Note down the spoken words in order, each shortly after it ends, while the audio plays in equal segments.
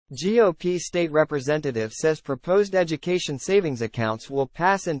GOP State Representative says proposed education savings accounts will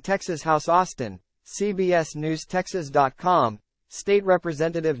pass in Texas House. Austin, CBS News Texas.com. State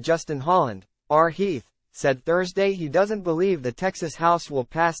Representative Justin Holland, R-Heath, said Thursday he doesn't believe the Texas House will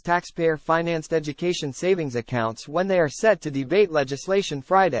pass taxpayer-financed education savings accounts when they are set to debate legislation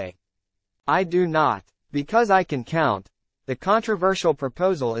Friday. "I do not, because I can count." The controversial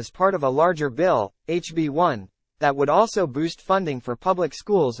proposal is part of a larger bill, HB 1, that would also boost funding for public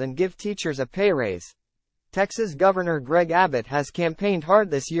schools and give teachers a pay raise. Texas Governor Greg Abbott has campaigned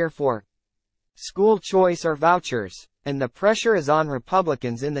hard this year for school choice or vouchers, and the pressure is on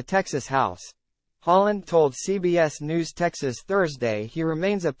Republicans in the Texas House. Holland told CBS News Texas Thursday he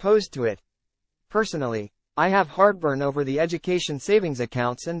remains opposed to it. "Personally, I have heartburn over the education savings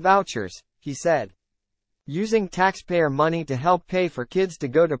accounts and vouchers," he said. "Using taxpayer money to help pay for kids to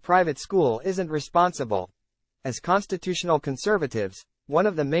go to private school isn't responsible. As constitutional conservatives, one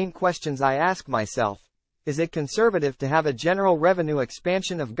of the main questions I ask myself, is it conservative to have a general revenue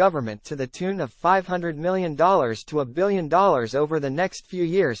expansion of government to the tune of $500 million to $1 billion over the next few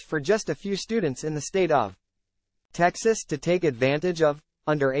years for just a few students in the state of Texas to take advantage of?"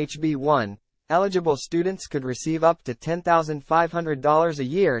 Under HB 1, eligible students could receive up to $10,500 a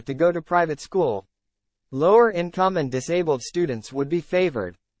year to go to private school. Lower income and disabled students would be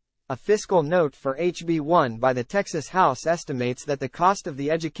favored. A fiscal note for HB 1 by the Texas House estimates that the cost of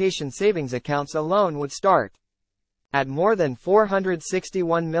the education savings accounts alone would start at more than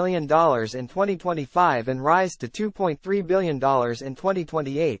 $461 million in 2025 and rise to $2.3 billion in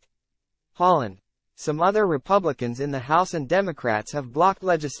 2028. Holland. Some other Republicans in the House and Democrats have blocked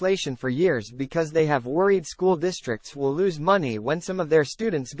legislation for years because they have worried school districts will lose money when some of their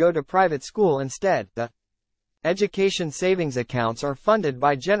students go to private school instead. The education savings accounts are funded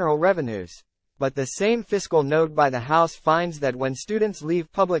by general revenues. But the same fiscal note by the House finds that when students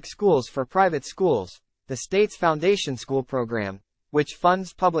leave public schools for private schools, the state's foundation school program, which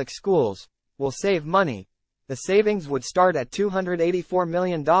funds public schools, will save money. The savings would start at $284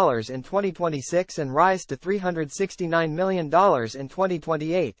 million in 2026 and rise to $369 million in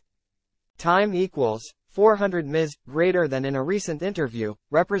 2028. Time equals 400 ms. greater than. In a recent interview,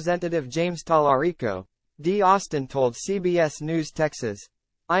 Representative James Tallarico, D. Austin told CBS News Texas,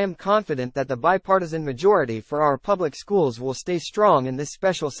 "I am confident that the bipartisan majority for our public schools will stay strong in this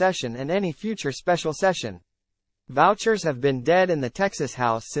special session and any future special session. Vouchers have been dead in the Texas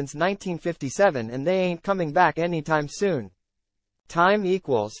House since 1957 and they ain't coming back anytime soon." Time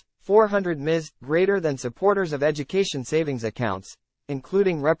equals 400 ms. greater than. Supporters of education savings accounts,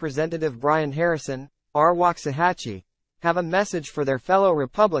 including Representative Brian Harrison, R. Waxahachie, have a message for their fellow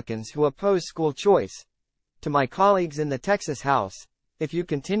Republicans who oppose school choice. "To my colleagues in the Texas House, if you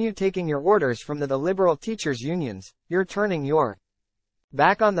continue taking your orders from the liberal teachers unions, you're turning your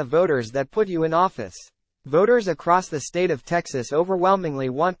back on the voters that put you in office." Voters across the state of Texas overwhelmingly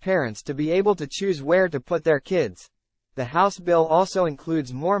want parents to be able to choose where to put their kids. The House bill also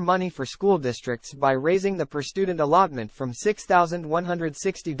includes more money for school districts by raising the per-student allotment from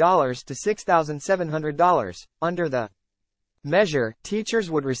 $6,160 to $6,700. Under the measure,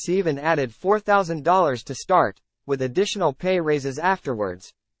 teachers would receive an added $4,000 to start, with additional pay raises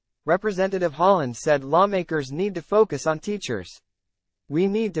afterwards. Representative Holland said lawmakers need to focus on teachers. "We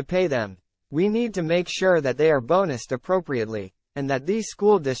need to pay them. We need to make sure that they are bonused appropriately, and that these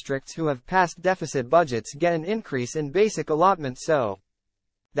school districts who have passed deficit budgets get an increase in basic allotment so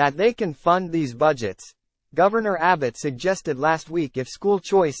that they can fund these budgets." Governor Abbott suggested last week if school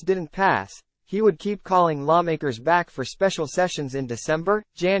choice didn't pass, he would keep calling lawmakers back for special sessions in December,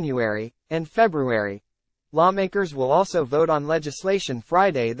 January, and February. Lawmakers will also vote on legislation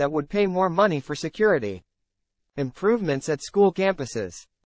Friday that would pay more money for security improvements at school campuses.